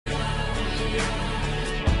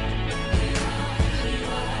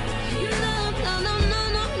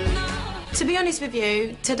To be honest with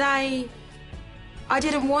you, today I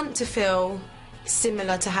didn't want to feel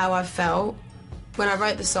similar to how I felt when I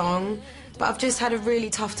wrote the song, but I've just had a really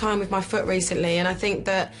tough time with my foot recently, and I think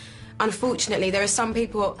that unfortunately there are some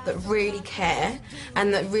people that really care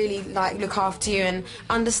and that really like look after you and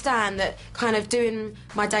understand that kind of doing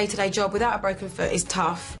my day-to-day job without a broken foot is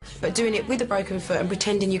tough, but doing it with a broken foot and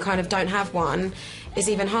pretending you kind of don't have one is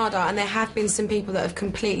even harder. And there have been some people that have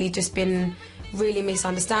completely just been really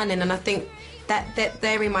misunderstanding, and I think that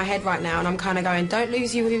they're in my head right now, and I'm kind of going, don't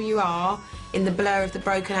lose you who you are in the blur of the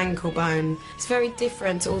broken ankle bone. It's very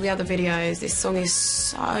different to all the other videos. This song is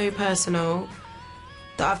so personal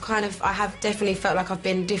that I have definitely felt like I've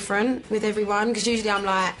been different with everyone, because usually I'm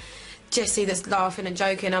like Jessie that's laughing and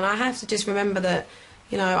joking, and I have to just remember that,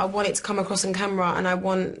 you know, I want it to come across on camera, and I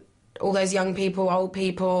want all those young people, old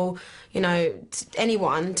people, you know,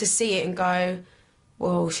 anyone to see it and go,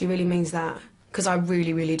 well, she really means that, because I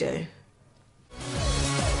really, really do.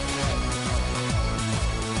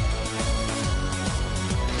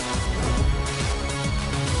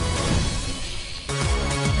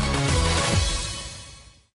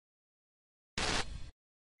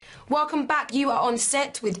 Welcome back, you are on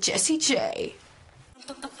set with Jessie J.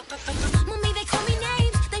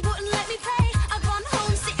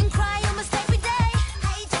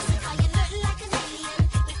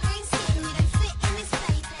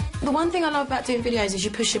 The one thing I love about doing videos is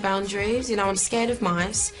you push your boundaries. You know, I'm scared of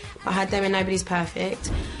mice, but I had them in Nobody's Perfect.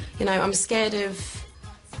 You know, I'm scared of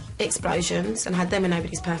explosions and had them in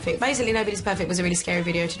Nobody's Perfect. Basically, Nobody's Perfect was a really scary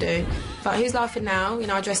video to do. But Who's Laughing Now? You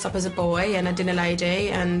know, I dressed up as a boy and a dinner lady,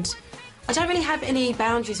 and I don't really have any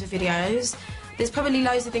boundaries for videos. There's probably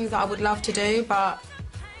loads of things that I would love to do, but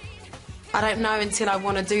I don't know until I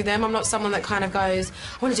want to do them. I'm not someone that kind of goes,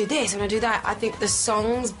 I want to do this, I want to do that. I think the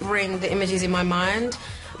songs bring the images in my mind.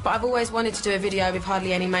 But I've always wanted to do a video with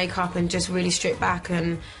hardly any makeup and just really stripped back,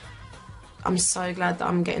 and I'm so glad that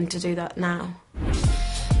I'm getting to do that now.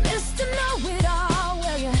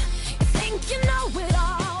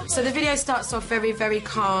 So the video starts off very, very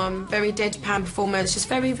calm, very deadpan performance, just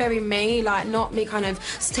very, very me, like not me kind of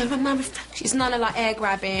staring at my reflection. It's none of like air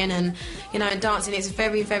grabbing and, you know, and dancing. It's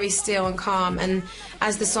very, very still and calm. And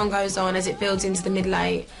as the song goes on, as it builds into the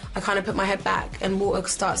mid-late, I kind of put my head back and water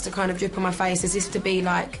starts to kind of drip on my face as if to be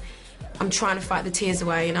like, I'm trying to fight the tears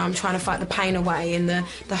away, you know, I'm trying to fight the pain away and the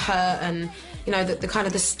hurt and, you know, the kind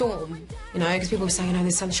of the storm, you know, because people say, you know,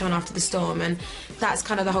 there's sunshine after the storm, and that's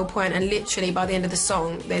kind of the whole point. And literally by the end of the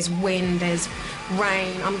song, there's wind, there's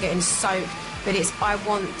rain, I'm getting soaked, but I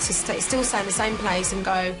want to still stay in the same place and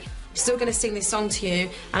go, I'm still going to sing this song to you,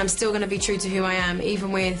 and I'm still going to be true to who I am,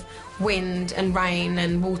 even with wind and rain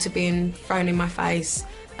and water being thrown in my face.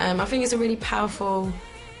 I think it's a really powerful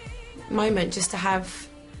moment just to have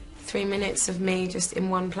 3 minutes of me just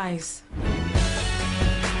in one place.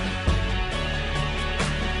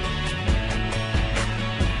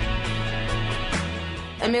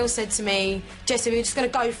 Emil said to me, Jessie, we're just going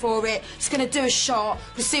to go for it, just going to do a shot,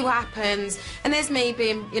 we'll see what happens. And there's me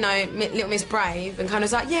being, you know, Little Miss Brave, and kind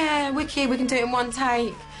of like, yeah, wicked, we can do it in one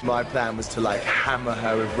take. My plan was to, like, hammer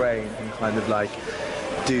her with rain and kind of, like,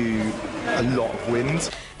 do a lot of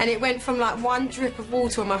wind. And it went from, like, one drip of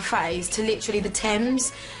water on my face to literally the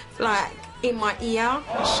Thames, like, in my ear.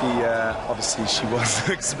 Obviously, she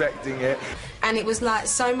wasn't expecting it. And it was, like,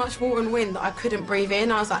 so much water and wind that I couldn't breathe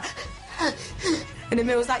in. I was like... And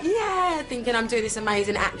Emil was like, yeah, thinking I'm doing this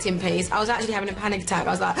amazing acting piece. I was actually having a panic attack.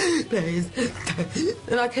 I was like, please.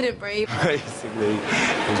 And I couldn't breathe. Basically,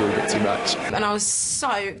 it was all a bit too much. And I was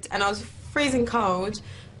soaked and I was freezing cold.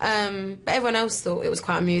 But everyone else thought it was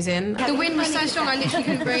quite amusing. The wind was so strong I literally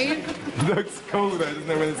couldn't breathe. It looks cool though, doesn't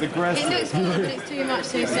it, when it's aggressive? It looks cool, but it's too much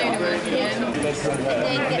too soon in my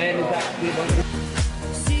opinion.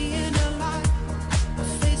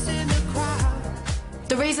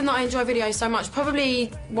 The reason that I enjoy videos so much,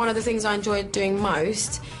 probably one of the things I enjoy doing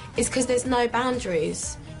most, is because there's no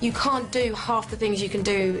boundaries. You can't do half the things you can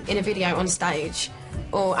do in a video on stage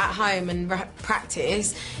or at home and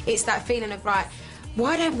practice. It's that feeling of, right,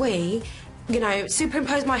 why don't we, you know,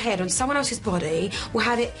 superimpose my head on someone else's body, we'll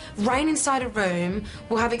have it rain inside a room,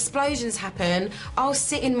 we'll have explosions happen, I'll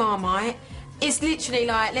sit in Marmite. It's literally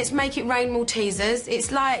like, let's make it rain Maltesers.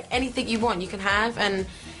 It's like anything you want you can have, and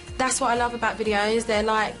that's what I love about videos. They're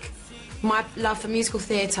like my love for musical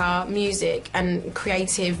theatre, music and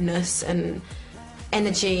creativeness and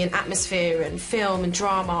energy and atmosphere and film and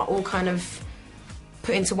drama all kind of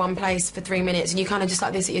put into one place for 3 minutes, and you kind of just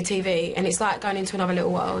like this at your TV, and it's like going into another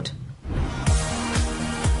little world. And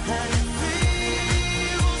it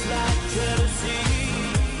feels like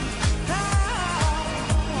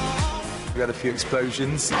we had a few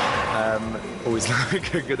explosions. Always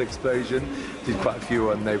like a good explosion. Did quite a few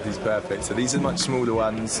on Nobody's Perfect. So these are much smaller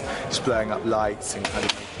ones, just blowing up lights and kind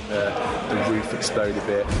of making the roof explode a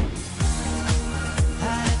bit.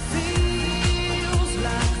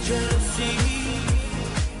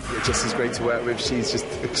 Jessie's great to work with. She's just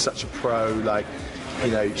such a pro. Like, you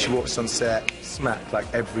know, she walks on set, smack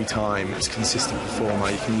like every time. It's a consistent performer.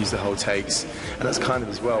 You can use the whole takes, and that's kind of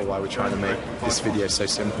as well why we're trying to make this video so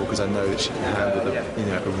simple, because I know that she can handle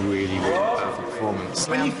a really powerful performance.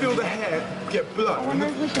 When you feel the hair get blown,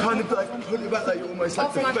 kind of like pull it back, like you're almost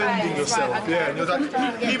like defending yourself. Right, okay. Yeah, and you're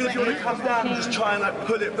like, even if you want to come down, just try and like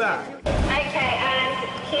pull it back. Okay, and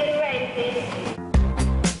cue races.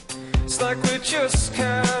 It's like we just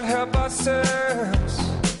can't help ourselves.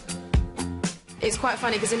 It's quite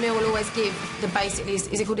funny because Emil will always give the basically, is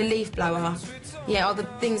it called a leaf blower? Yeah, or the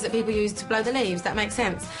things that people use to blow the leaves, that makes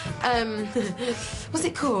sense. What's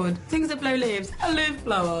it called? Things that blow leaves, a leaf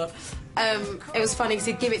blower. It was funny because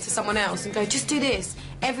he'd give it to someone else and go, just do this.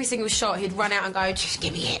 Every single shot he'd run out and go, just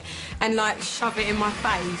give me it. And like shove it in my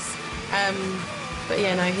face. But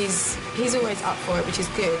yeah, no, he's always up for it, which is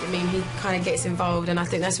good. I mean, he kind of gets involved, and I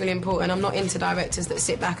think that's really important. I'm not into directors that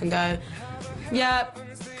sit back and go, yep,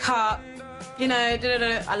 cut, you know,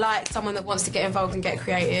 I like someone that wants to get involved and get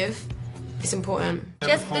creative. It's important.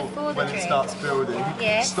 Just before the when drip. It starts building,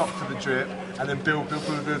 yeah. Stop for the drip, and then build.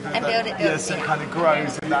 And build it. Yeah, so it kind of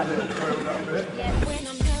grows in that little build up bit. Yeah. When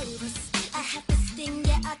I'm nervous, I have to sting,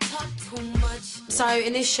 yeah, I talk too much. So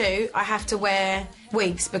in this shoot, I have to wear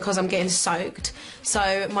wigs because I'm getting soaked.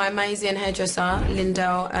 So my amazing hairdresser,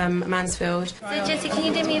 Lindell Mansfield. So Jessie, can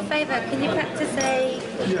you do me a favour? Can you practice say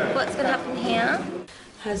what's going to happen here?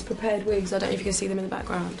 Has prepared wigs. I don't know if you can see them in the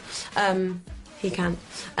background. He can.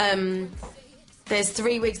 There's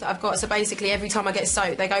 3 wigs that I've got, so basically every time I get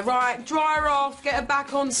soaked, they go, right, dry her off, get her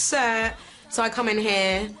back on set. So I come in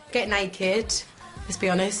here, get naked, let's be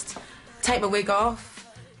honest, take my wig off,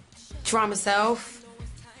 dry myself,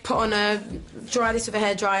 dry this with a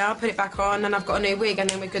hairdryer, put it back on, and I've got a new wig, and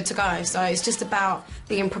then we're good to go. So it's just about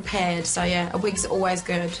being prepared. So yeah, a wig's always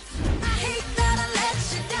good.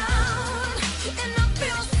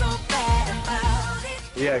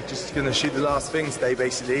 Yeah, just going to shoot the last thing today,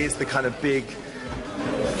 basically. It's the kind of big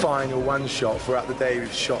final one shot. Throughout the day,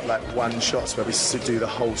 we've shot like one shots where we do the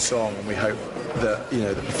whole song, and we hope that, you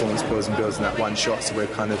know, the performance builds and builds in that one shot, so we're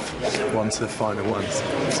kind of on to the final ones.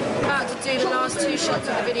 About to do the last 2 shots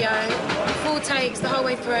of the video, 4 takes the whole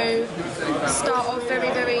way through, start off very,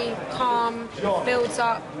 very calm, builds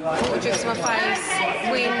up, water drips my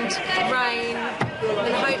face, wind, rain, and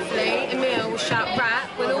then hopefully Emil will shout rap,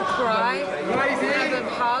 we'll all cry, have a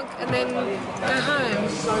hug, and then go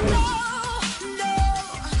home.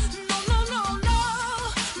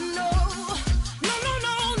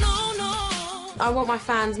 I want my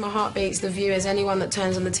fans, my heartbeats, the viewers, anyone that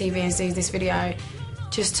turns on the TV and sees this video,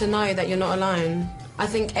 just to know that you're not alone. I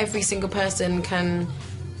think every single person can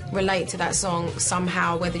relate to that song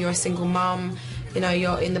somehow, whether you're a single mum, you know,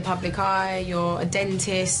 you're in the public eye, you're a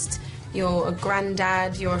dentist, you're a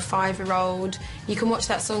granddad, you're a 5-year-old. You can watch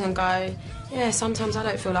that song and go, yeah, sometimes I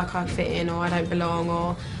don't feel like I fit in, or I don't belong,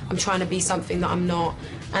 or I'm trying to be something that I'm not.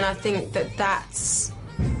 And I think that that's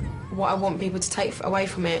what I want people to take away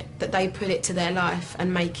from it, that they put it to their life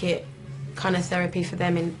and make it kind of therapy for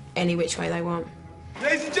them in any which way they want.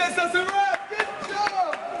 Ladies and gents, that's a wrap! Good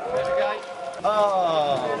job! There we go.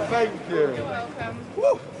 Oh, thank you. You're welcome.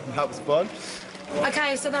 Woo! That was fun.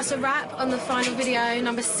 Okay, so that's a wrap on the final video,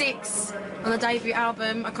 number 6 on the debut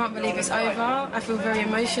album. I can't believe it's over. I feel very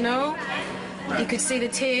emotional. You could see the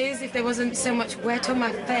tears if there wasn't so much wet on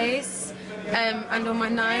my face. And on my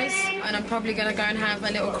nose, and I'm probably going to go and have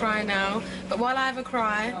a little cry now. But while I have a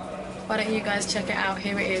cry, why don't you guys check it out?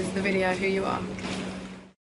 Here it is, the video, Who You Are.